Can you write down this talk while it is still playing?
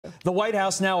The White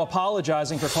House now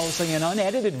apologizing for posting an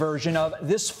unedited version of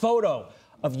this photo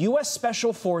of U.S.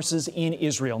 Special Forces in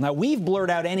Israel. Now, we've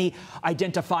blurred out any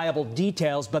identifiable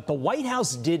details, but the White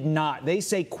House did not. They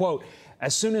say, quote,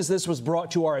 as soon as this was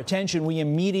brought to our attention, we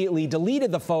immediately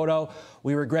deleted the photo.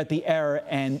 We regret the error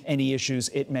and any issues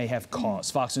it may have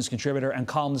caused. Fox News contributor and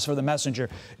columnist for The Messenger,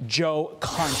 Joe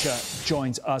Concha,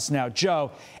 joins us now. Joe,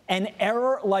 an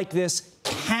error like this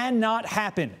cannot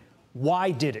happen. Why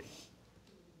did it?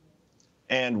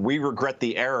 And we regret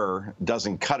the error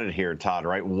doesn't cut it here, Todd,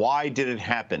 right? Why did it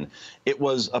happen? It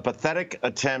was a pathetic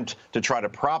attempt to try to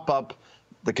prop up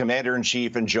the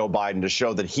commander-in-chief and Joe Biden to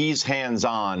show that he's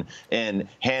hands-on in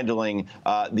handling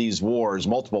these wars,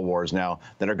 multiple wars now,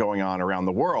 that are going on around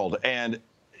the world. And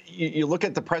you look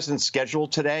at the president's schedule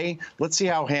today, let's see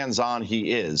how hands-on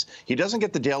he is. He doesn't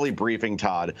get the daily briefing,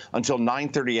 Todd, until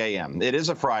 9:30 a.m. It is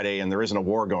a Friday, and there isn't a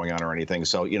war going on or anything,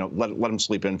 so, you know, let him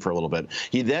sleep in for a little bit.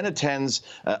 He then attends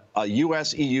a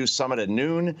U.S.-EU summit at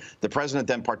noon. The president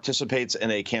then participates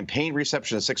in a campaign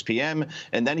reception at 6 p.m.,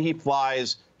 and then he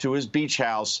flies to his beach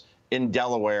house in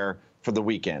Delaware for the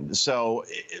weekend. So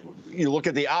you look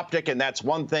at the optic, and that's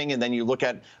one thing, and then you look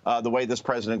at the way this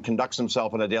president conducts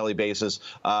himself on a daily basis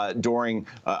during,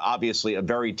 obviously, a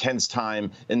very tense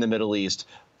time in the Middle East.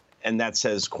 And that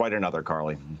says quite another,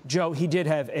 Carly. Joe, he did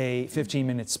have a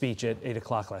 15-minute speech at 8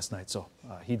 o'clock last night, so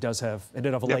he did have a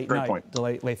late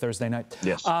night, late Thursday night.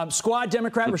 Yes. Squad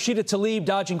Democrat Rashida Tlaib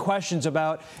dodging questions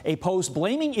about a post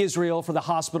blaming Israel for the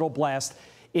hospital blast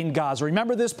in Gaza.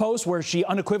 Remember this post where she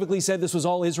unequivocally said this was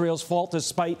all Israel's fault,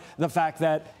 despite the fact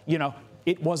that, you know,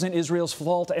 it wasn't Israel's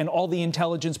fault, and all the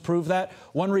intelligence proved that?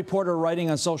 One reporter writing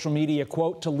on social media,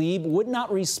 quote, Tlaib would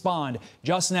not respond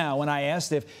just now when I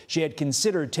asked if she had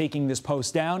considered taking this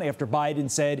post down after Biden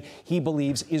said he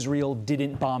believes Israel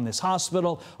didn't bomb this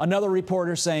hospital. Another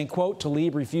reporter saying, quote,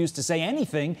 Tlaib refused to say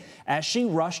anything as she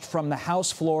rushed from the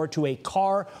House floor to a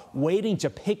car waiting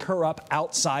to pick her up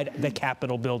outside the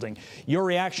Capitol building. Your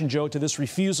reaction, Joe, to this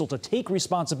refusal to take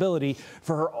responsibility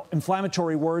for her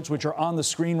inflammatory words, which are on the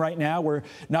screen right now, where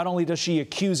not only does she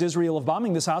accuse Israel of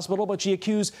bombing this hospital, but she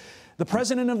accused the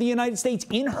president of the United States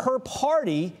in her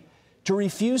party to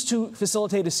refuse to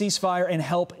facilitate a ceasefire and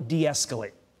help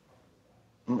de-escalate.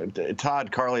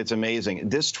 Todd, Carly, it's amazing.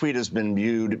 This tweet has been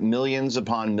viewed millions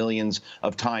upon millions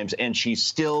of times, and she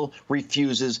still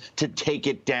refuses to take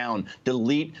it down,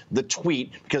 delete the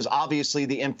tweet, because obviously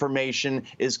the information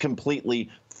is completely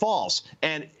false.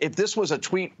 And if this was a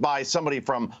tweet by somebody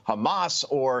from Hamas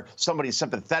or somebody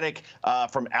sympathetic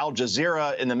from Al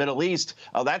Jazeera in the Middle East,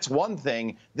 that's one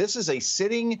thing. This is a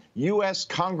sitting U.S.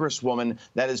 Congresswoman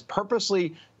that is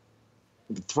purposely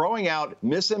throwing out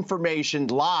misinformation,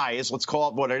 lies, let's call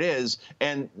it what it is,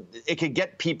 and it could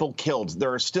get people killed.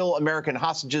 There are still American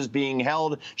hostages being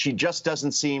held. She just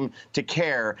doesn't seem to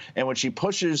care. And when she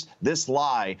pushes this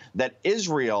lie that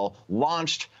Israel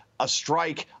launched a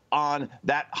strike on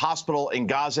that hospital in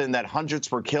Gaza and that hundreds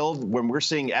were killed, when we're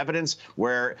seeing evidence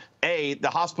where, A, the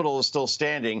hospital is still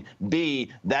standing,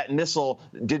 B, that missile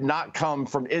did not come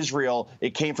from Israel.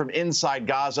 It came from inside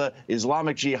Gaza.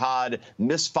 Islamic Jihad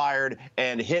misfired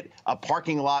and hit a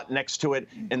parking lot next to it.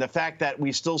 And the fact that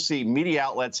we still see media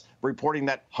outlets reporting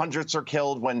that hundreds are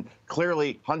killed when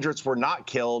clearly hundreds were not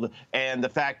killed, and the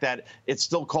fact that it's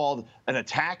still called an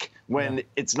attack when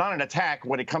it's not an attack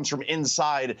when it comes from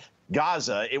inside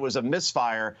Gaza. It was a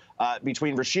misfire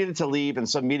between Rashida Tlaib and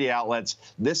some media outlets.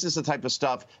 This is the type of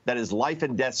stuff that is life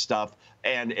and death stuff,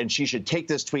 and she should take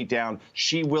this tweet down.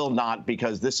 She will not,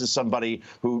 because this is somebody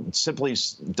who simply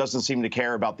doesn't seem to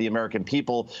care about the American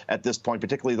people at this point,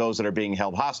 particularly those that are being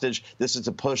held hostage. This is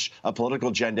to push a political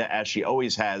agenda, as she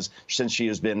always has since she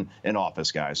has been in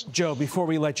office, guys. Joe, before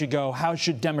we let you go, how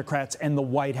should Democrats and the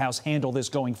White House handle this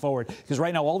going forward? Because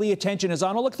right now all the attention is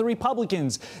on, oh, look, the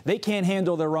Republicans, they can't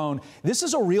handle their own. This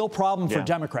is a real problem for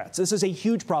Democrats. This is a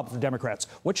huge problem for Democrats.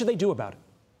 What should they do about it?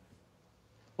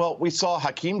 Well, we saw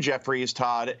Hakeem Jeffries,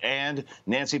 Todd, and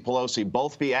Nancy Pelosi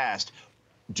both be asked,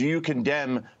 do you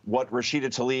condemn what Rashida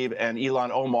Tlaib and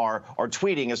Ilhan Omar are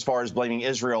tweeting as far as blaming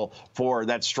Israel for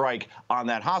that strike on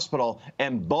that hospital?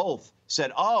 And both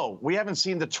said, oh, we haven't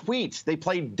seen the tweet. They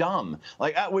played dumb.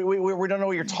 Like, we don't know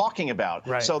what you're talking about.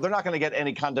 Right. So they're not going to get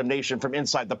any condemnation from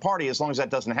inside the party. As long as that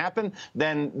doesn't happen,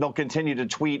 then they'll continue to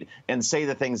tweet and say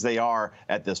the things they are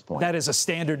at this point. That is a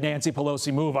standard Nancy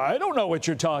Pelosi move. I don't know what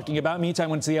you're talking about. Meantime,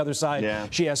 when it's the other side,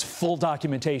 she has full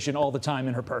documentation all the time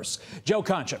in her purse. Joe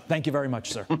Concha, thank you very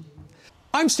much, sir.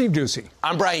 I'm Steve Doocy.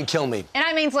 I'm Brian Kilmeade. And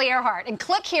I'm Ainsley Earhart. And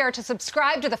click here to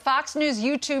subscribe to the Fox News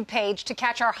YouTube page to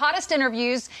catch our hottest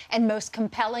interviews and most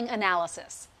compelling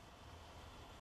analysis.